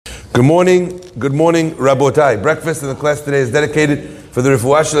Good morning, Rabotai. Breakfast in the class today is dedicated for the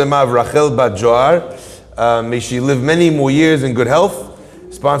Refuah Shlema of Rachel Bat Joar. May she live many more years in good health.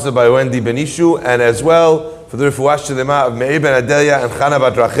 Sponsored by Wendy Benishu, and as well for the Refuah Shlema of Meir Ben Adelia and Chana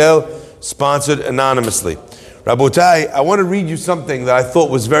Bat Rachel, sponsored anonymously. Rabotai, I want to read you something that I thought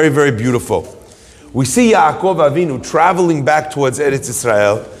was very, very beautiful. We see Yaakov Avinu traveling back towards Eretz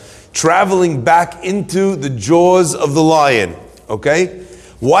Israel, traveling back into the jaws of the lion. Okay?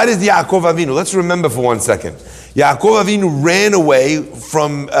 Why does Yaakov Avinu, let's remember for 1 second. Yaakov Avinu ran away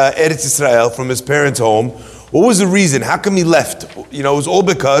from Eretz Israel, from his parents' home. What was the reason? How come he left? You know, it was all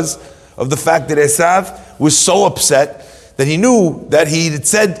because of the fact that Esav was so upset that he knew that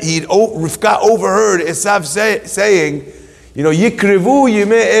Rivka overheard Esav saying, you know, Yikrivu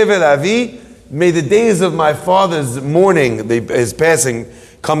yimei Evel Avi, may the days of my father's mourning, his passing,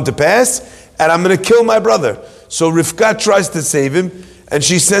 come to pass, and I'm going to kill my brother. So Rivka tries to save him, and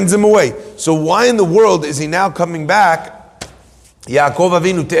she sends him away. So why in the world is he now coming back, Yaakov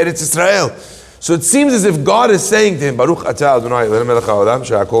Avinu, to Eretz Israel? So it seems as if God is saying to him, Baruch atah Adonai Eloheinu melech haolam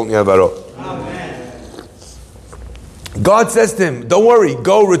she'hakol nהיה baro. Amen. God says to him, don't worry,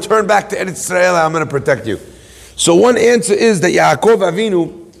 go return back to Eretz Israel, I'm going to protect you. So one answer is that Yaakov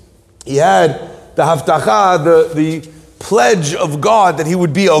Avinu, he had the haftacha, the pledge of God that he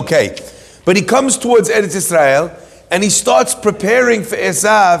would be okay. But he comes towards Eretz Israel, and he starts preparing for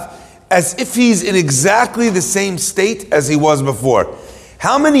Esav as if he's in exactly the same state as he was before.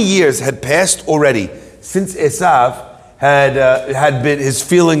 How many years had passed already since Esav had been, his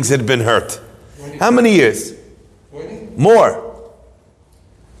feelings had been hurt? 20. How many years? 20. More.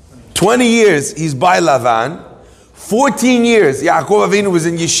 20 years he's by Lavan. 14 years Yaakov Avinu was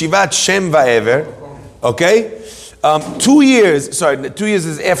in Yeshivat Shem Va'ever. Okay? 2 years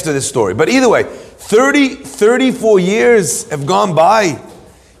is after this story. But either way, 34 years have gone by.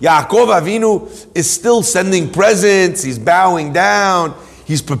 Yaakov Avinu is still sending presents. He's bowing down.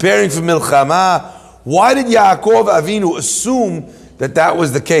 He's preparing for Milchama. Why did Yaakov Avinu assume that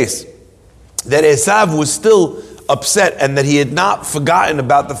was the case? That Esav was still upset and that he had not forgotten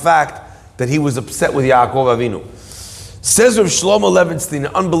about the fact that he was upset with Yaakov Avinu. Says Rav Shlomo Levinstein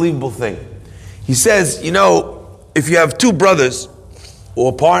an unbelievable thing. He says, you know, if you have two brothers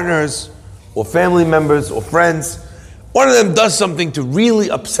or partners or family members or friends, one of them does something to really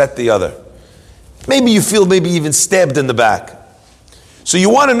upset the other. Maybe you feel maybe even stabbed in the back. So you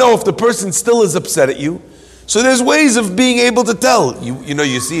want to know if the person still is upset at you. So there's ways of being able to tell. You know,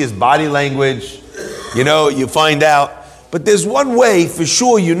 you see his body language, you know, you find out. But there's one way for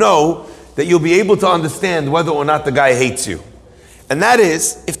sure you know that you'll be able to understand whether or not the guy hates you. And that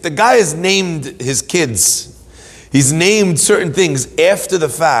is, if the guy has named his kids, he's named certain things after the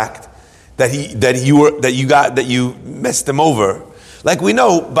fact that you messed him over. Like we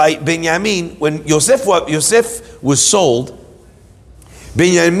know by Benjamin, when Yosef was sold,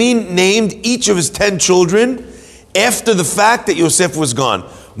 Benjamin named each of his 10 children after the fact that Yosef was gone.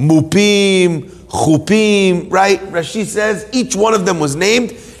 Mupim, Chupim, right? Rashi says each one of them was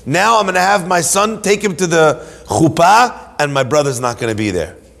named. Now I'm going to have my son take him to the chuppah, and my brother's not going to be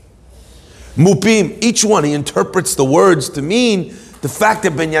there. Mupim, each one, he interprets the words to mean the fact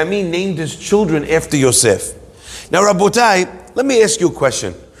that Benjamin named his children after Yosef. Now, Rabotai, let me ask you a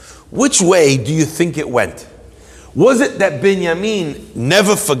question. Which way do you think it went? Was it that Benjamin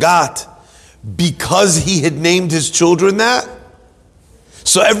never forgot because he had named his children that?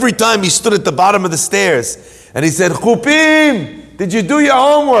 So every time he stood at the bottom of the stairs and he said, Chupim, did you do your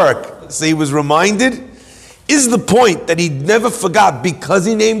homework? So he was reminded. Is the point that he never forgot because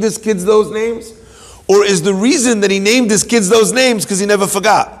he named his kids those names? Or is the reason that he named his kids those names because he never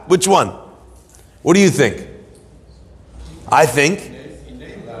forgot? Which one? What do you think? I think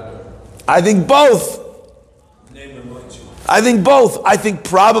both. I think both. I think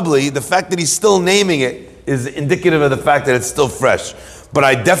probably the fact that he's still naming it is indicative of the fact that it's still fresh. But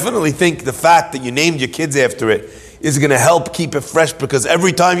I definitely think the fact that you named your kids after it is going to help keep it fresh because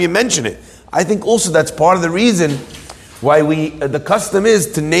every time you mention it, I think also that's part of the reason why the custom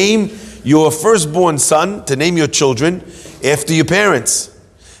is to name your firstborn son, to name your children after your parents.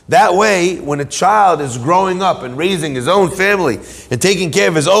 That way, when a child is growing up and raising his own family and taking care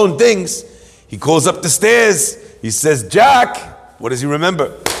of his own things, he calls up the stairs, he says, Jack, what does he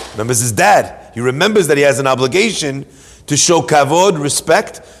remember? Remembers his dad. He remembers that he has an obligation to show kavod,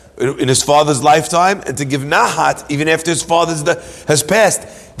 respect, in his father's lifetime, and to give nahat even after his father has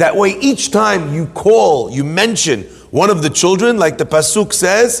passed. That way, each time you mention one of the children, like the pasuk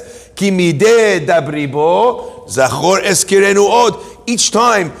says, Ki mideh dabribo, zachor eskirenu od. each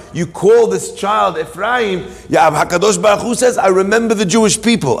time you call this child Ephraim, HaKadosh Baruch Hu says, I remember the Jewish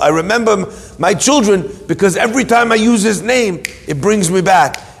people. I remember my children, because every time I use his name, it brings me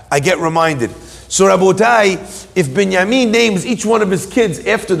back. I get reminded. So Rabotai, if Binyamin names each one of his kids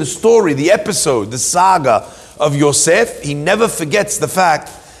after the story, the episode, the saga of Yosef, he never forgets the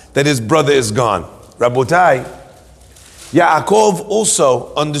fact that his brother is gone. Rabotai, Yaakov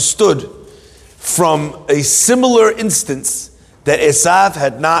also understood from a similar instance that Esav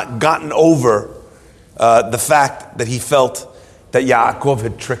had not gotten over the fact that he felt that Yaakov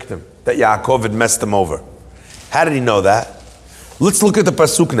had tricked him, that Yaakov had messed him over. How did he know that? Let's look at the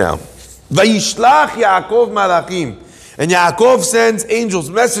pasuk now. Vayishlach Yaakov malachim, and Yaakov sends angels,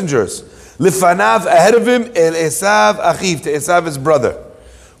 messengers, lifanav, ahead of him, el Esav achiv, to Esav his brother.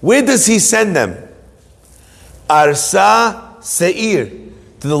 Where does he send them? Arsa Seir,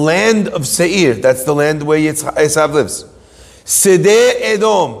 to the land of Seir. That's the land where Esav lives. Sedeh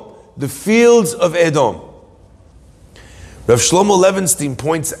Edom, the fields of Edom. Rav Shlomo Levenstein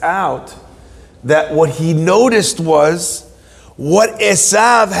points out that what he noticed was what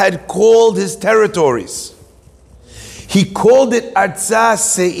Esav had called his territories. He called it Arsa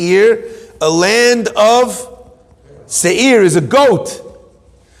Seir, a land of Seir is a goat.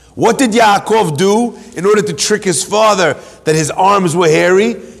 What did Yaakov do in order to trick his father that his arms were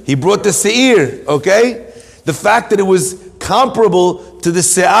hairy? He brought the Seir, okay? The fact that it was comparable to the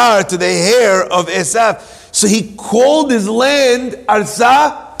Se'ar, to the hair of Esav. So he called his land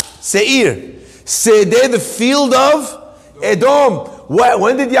Arsa Seir. Sedeh, the field of Edom.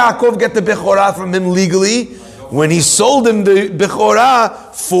 When did Yaakov get the Bechorah from him legally? When he sold him the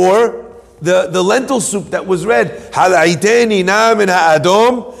Bechorah for the lentil soup that was red.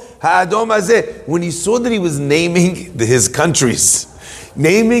 When he saw that he was naming his countries,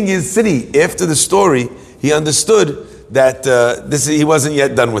 naming his city after the story, he understood that he wasn't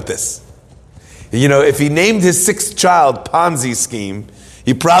yet done with this. You know, if he named his sixth child Ponzi scheme,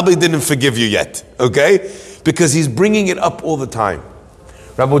 he probably didn't forgive you yet, okay? Because he's bringing it up all the time.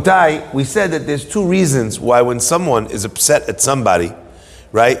 Rabotai, we said that there's two reasons why when someone is upset at somebody,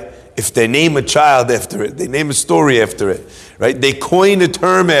 right? If they name a child after it, they name a story after it, right? They coin a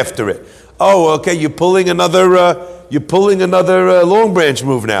term after it. Oh, okay, you're pulling another Long Branch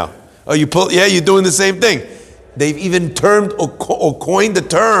move now. Oh, you're doing the same thing. They've even termed or coined the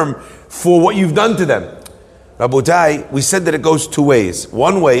term for what you've done to them. Rabotai, we said that it goes two ways.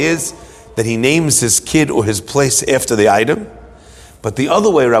 One way is that he names his kid or his place after the item, but the other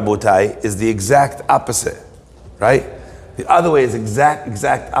way, Rabotai, is the exact opposite, right? The other way is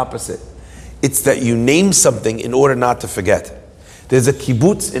exact opposite. It's that you name something in order not to forget. There's a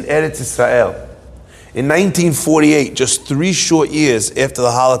kibbutz in Eretz Israel. In 1948, just 3 short years after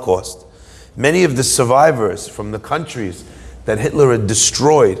the Holocaust, many of the survivors from the countries that Hitler had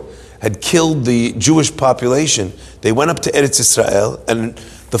destroyed, had killed the Jewish population, they went up to Eretz Israel, and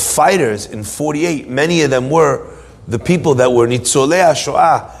the fighters in 48, many of them were the people that were Nitzolei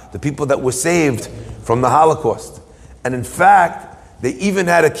HaShoah, the people that were saved from the Holocaust. And in fact, they even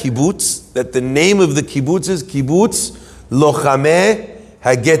had a kibbutz, that the name of the kibbutz is Kibbutz Lochamei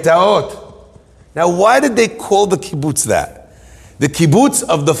HaGetaot. Now, why did they call the kibbutz that? The kibbutz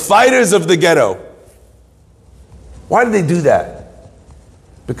of the fighters of the ghetto. Why did they do that?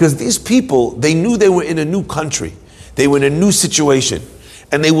 Because these people, they knew they were in a new country. They were in a new situation.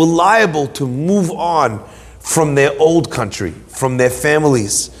 And they were liable to move on from their old country, from their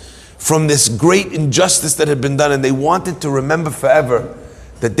families, from this great injustice that had been done. And they wanted to remember forever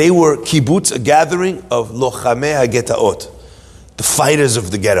that they were kibbutz, a gathering of Lochamei HaGetaot, the fighters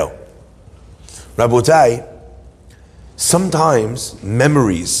of the ghetto. Rabotai, sometimes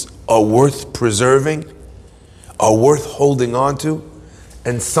memories are worth preserving, are worth holding on to,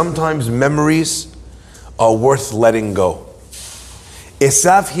 and sometimes memories are worth letting go.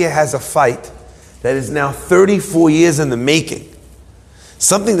 Esav here has a fight that is now 34 years in the making.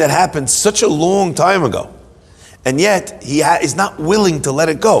 Something that happened such a long time ago. And yet, he is not willing to let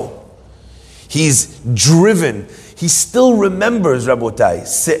it go. He's driven. He still remembers, Rabotai,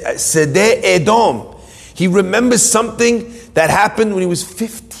 Sedeh Edom. He remembers something that happened when he was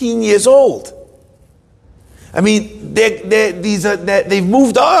 15 years old. I mean, they've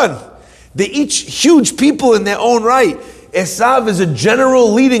moved on. They're each huge people in their own right. Esav is a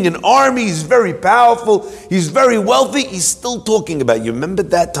general leading an army. He's very powerful. He's very wealthy. He's still talking about, you remember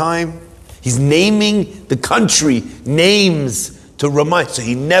that time? He's naming the country names to remind, so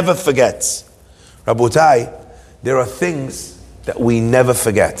he never forgets. Rabotai, there are things that we never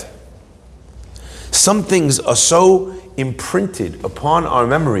forget. Some things are so imprinted upon our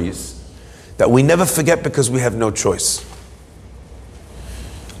memories that we never forget because we have no choice.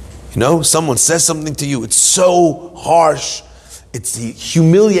 Someone says something to you, it's so harsh, he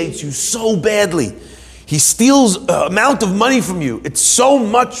humiliates you so badly. He steals an amount of money from you. It's so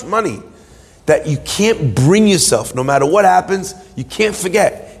much money that you can't bring yourself, no matter what happens, you can't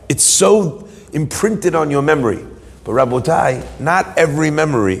forget. It's so imprinted on your memory. But Rabotai, not every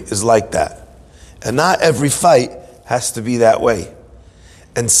memory is like that. And not every fight has to be that way.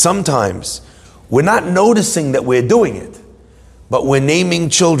 And sometimes we're not noticing that we're doing it, but we're naming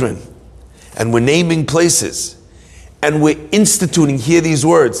children and we're naming places and we're instituting, hear these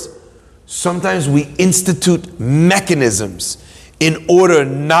words, sometimes we institute mechanisms in order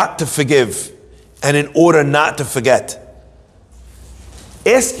not to forgive and in order not to forget.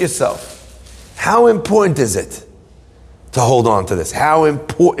 Ask yourself, how important is it to hold on to this? How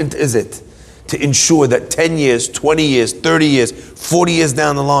important is it to ensure that 10 years, 20 years, 30 years, 40 years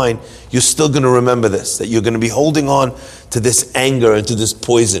down the line, you're still going to remember this, that you're going to be holding on to this anger and to this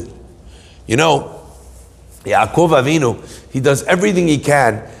poison? Yaakov Avinu, he does everything he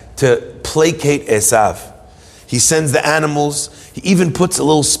can to placate Esav. He sends the animals. He even puts a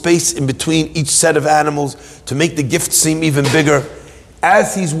little space in between each set of animals to make the gift seem even bigger.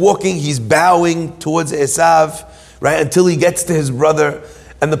 As he's walking, he's bowing towards Esav, right, until he gets to his brother.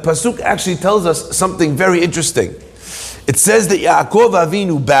 And the pasuk actually tells us something very interesting. It says that Yaakov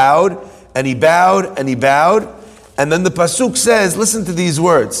Avinu bowed, and he bowed, and he bowed. And then the pasuk says, listen to these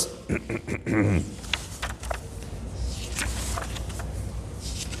words.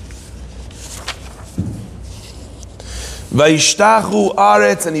 Vayishtachu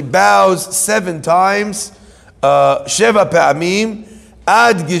aretz, and he bows 7 times, sheva pe'amim,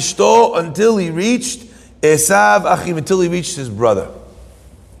 ad gishto, until he reached Esav Achim, until he reached his brother.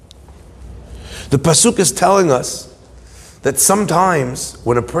 The pasuk is telling us that sometimes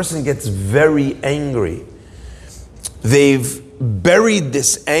when a person gets very angry, they've buried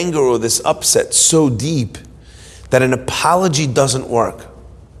this anger or this upset so deep that an apology doesn't work.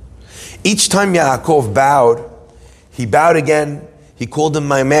 Each time Yaakov bowed, he bowed again, he called him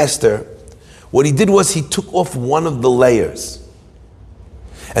my master. What he did was he took off one of the layers.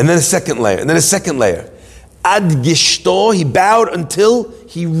 And then a second layer, and then a second layer. Ad gishto, he bowed until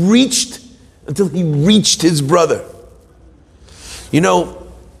he reached his brother. In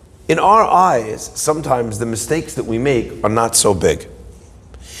our eyes, sometimes the mistakes that we make are not so big.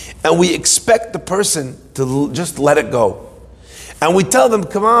 And we expect the person to just let it go. And we tell them,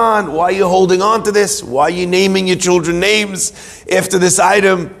 come on, why are you holding on to this? Why are you naming your children names after this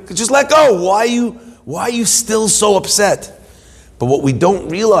item? Just let go. Why are you still so upset? But what we don't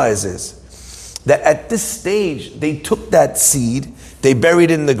realize is that at this stage, they took that seed, they buried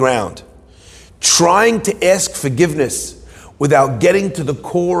it in the ground. Trying to ask forgiveness without getting to the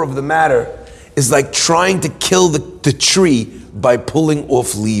core of the matter is like trying to kill the tree by pulling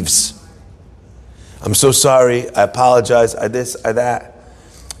off leaves. I'm so sorry, I apologize, I this, I that.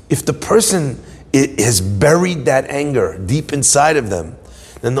 If the person has buried that anger deep inside of them,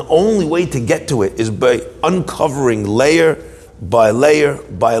 then the only way to get to it is by uncovering layer by layer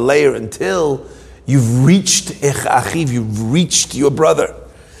by layer until you've reached Achiv, you've reached your brother.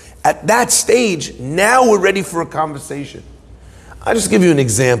 At that stage, now we're ready for a conversation. I'll just give you an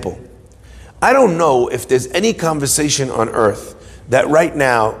example. I don't know if there's any conversation on earth that right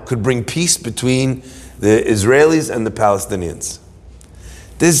now could bring peace between the Israelis and the Palestinians.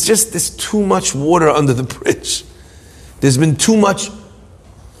 There's too much water under the bridge. There's been too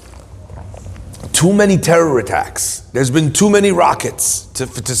many terror attacks. There's been too many rockets to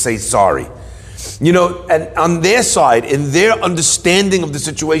say sorry. And on their side, in their understanding of the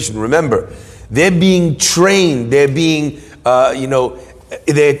situation, remember, they're being trained, they're being,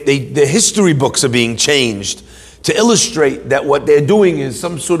 their history books are being changed to illustrate that what they're doing is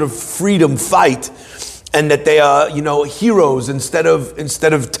some sort of freedom fight, and that they are, heroes instead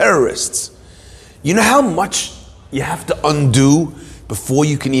of terrorists. You know how much you have to undo before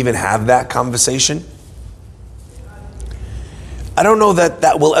you can even have that conversation? I don't know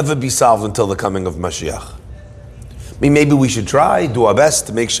that will ever be solved until the coming of Mashiach. Maybe we should try, do our best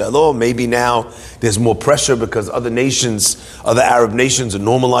to make shalom. Maybe now there's more pressure because other Arab nations are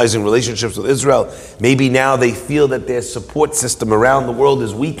normalizing relationships with Israel. Maybe now they feel that their support system around the world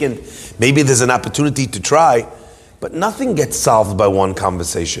is weakened. Maybe there's an opportunity to try, but nothing gets solved by one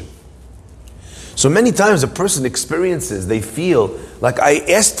conversation. So many times a person experiences, they feel like, I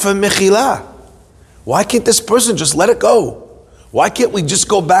asked for mechilah. Why can't this person just let it go? Why can't we just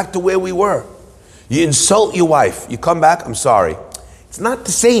go back to where we were? You insult your wife, you come back, I'm sorry. It's not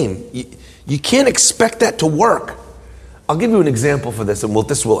the same. You can't expect that to work. I'll give you an example for this, and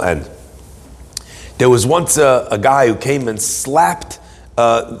this will end. There was once a guy who came and slapped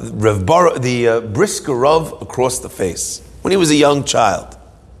Brisker Rav across the face when he was a young child.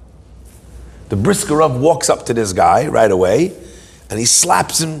 The Brisker Rav walks up to this guy right away, and he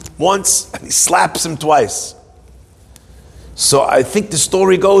slaps him once, and he slaps him twice. So I think the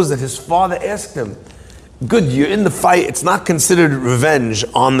story goes that his father asked him, good, you're in the fight, it's not considered revenge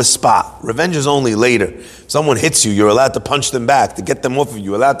on the spot. Revenge is only later. If someone hits you, you're allowed to punch them back, to get them off of you,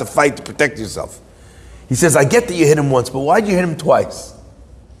 you're allowed to fight to protect yourself. He says, I get that you hit him once, but why'd you hit him twice?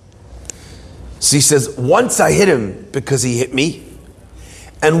 So he says, once I hit him because he hit me,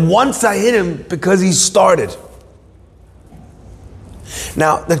 and once I hit him because he started.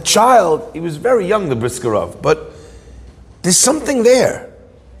 Now, the child, he was very young, the Brisker Rav, but there's something there.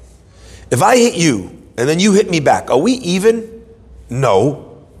 If I hit you, and then you hit me back, are we even?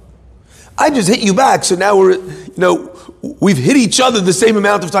 No. I just hit you back, so now we've hit each other the same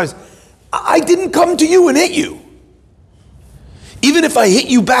amount of times. I didn't come to you and hit you. Even if I hit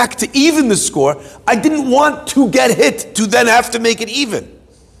you back to even the score, I didn't want to get hit to then have to make it even.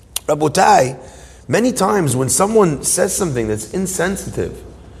 Rabotai, many times when someone says something that's insensitive,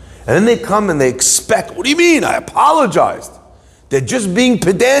 and then they come and they expect, what do you mean? I apologized. They're just being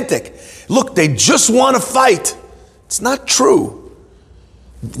pedantic. Look, they just want to fight. It's not true.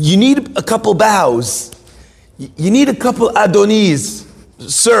 You need a couple bows. You need a couple adonis.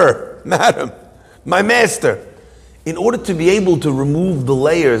 Sir, madam, my master, in order to be able to remove the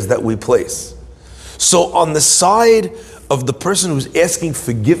layers that we place. So on the side of the person who's asking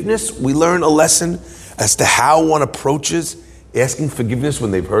forgiveness, we learn a lesson as to how one approaches asking forgiveness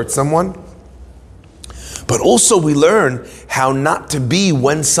when they've hurt someone. But also we learn how not to be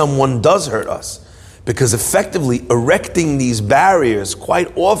when someone does hurt us. Because effectively erecting these barriers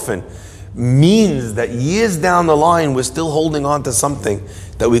quite often means that years down the line we're still holding on to something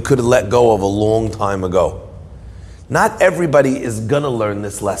that we could have let go of a long time ago. Not everybody is gonna learn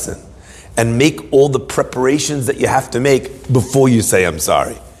this lesson and make all the preparations that you have to make before you say I'm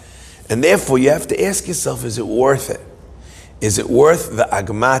sorry. And therefore you have to ask yourself, is it worth it? Is it worth the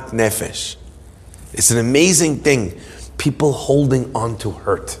agmat nefesh? It's an amazing thing, people holding on to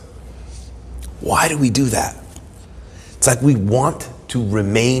hurt. Why do we do that? It's like we want to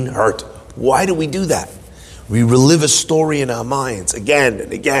remain hurt. Why do we do that? We relive a story in our minds again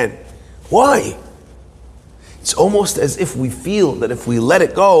and again. Why? It's almost as if we feel that if we let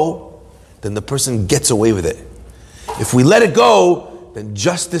it go, then the person gets away with it. If we let it go, then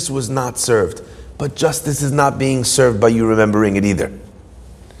justice was not served. But justice is not being served by you remembering it either.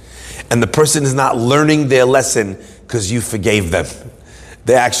 And the person is not learning their lesson because you forgave them.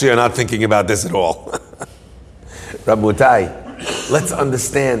 They actually are not thinking about this at all. Rabotai, let's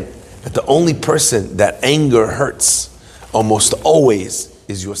understand that the only person that anger hurts almost always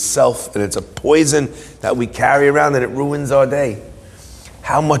is yourself, and it's a poison that we carry around and it ruins our day.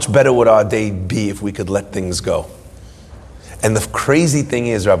 How much better would our day be if we could let things go? And the crazy thing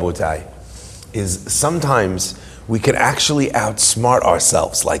is, Rabotai, is sometimes we can actually outsmart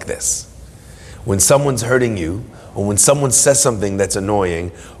ourselves like this. When someone's hurting you, or when someone says something that's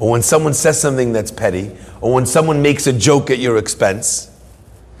annoying, or when someone says something that's petty, or when someone makes a joke at your expense.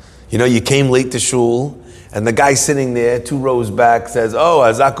 You know, you came late to shul, and the guy sitting there 2 rows back says, oh,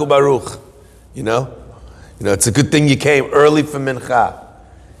 Hazaku Baruch. You know, it's a good thing you came early for mincha.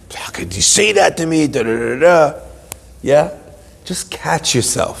 How could you say that to me? Da, da, da, da. Yeah? Just catch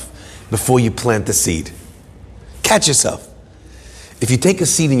yourself before you plant the seed. Catch yourself. If you take a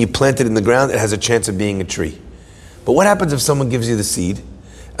seed and you plant it in the ground, it has a chance of being a tree. But what happens if someone gives you the seed,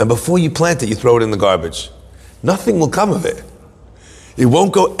 and before you plant it, you throw it in the garbage? Nothing will come of it. It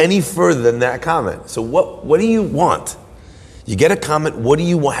won't go any further than that comment. So what do you want? You get a comment, what do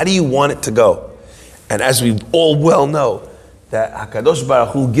you want? How do you want it to go? And as we all well know, that HaKadosh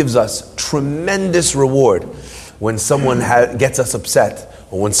Baruch Hu gives us tremendous reward when someone gets us upset,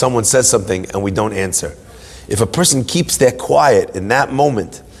 or when someone says something and we don't answer. If a person keeps their quiet in that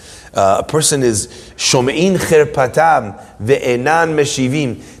moment, a person is shomein chirpatam ve'enan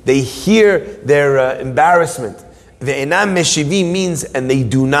meshivim. They hear their embarrassment. Ve'enan meshivim means, and they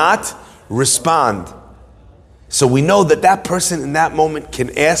do not respond. So we know that person in that moment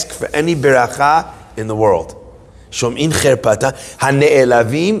can ask for any beracha in the world. Shomein chirpatam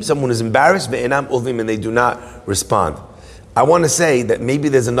hane'elavim. Someone is embarrassed. Ve'enam uvim, and they do not respond. I want to say that maybe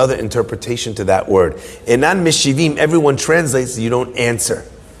there's another interpretation to that word. Enan meshivim, everyone translates, you don't answer.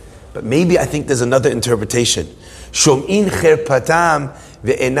 But maybe I think there's another interpretation. Shom'in cherpatam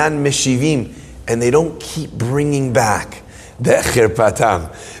ve'enan meshivim, and they don't keep bringing back that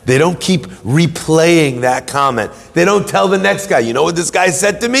cherpatam. They don't keep replaying that comment. They don't tell the next guy, you know what this guy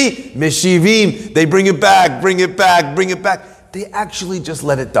said to me? Meshivim. They bring it back, bring it back, bring it back. they actually just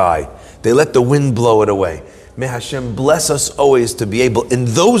let it die. They let the wind blow it away. May Hashem bless us always to be able, in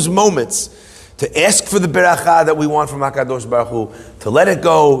those moments, to ask for the beracha that we want from HaKadosh Baruch Hu, to let it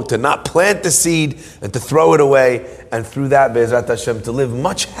go, to not plant the seed, and to throw it away, and through that, Be'ezrat Hashem, to live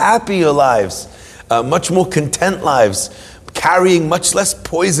much happier lives, much more content lives, carrying much less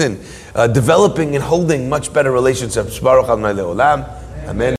poison, developing and holding much better relationships. Baruch Adonai Le'olam. Amen.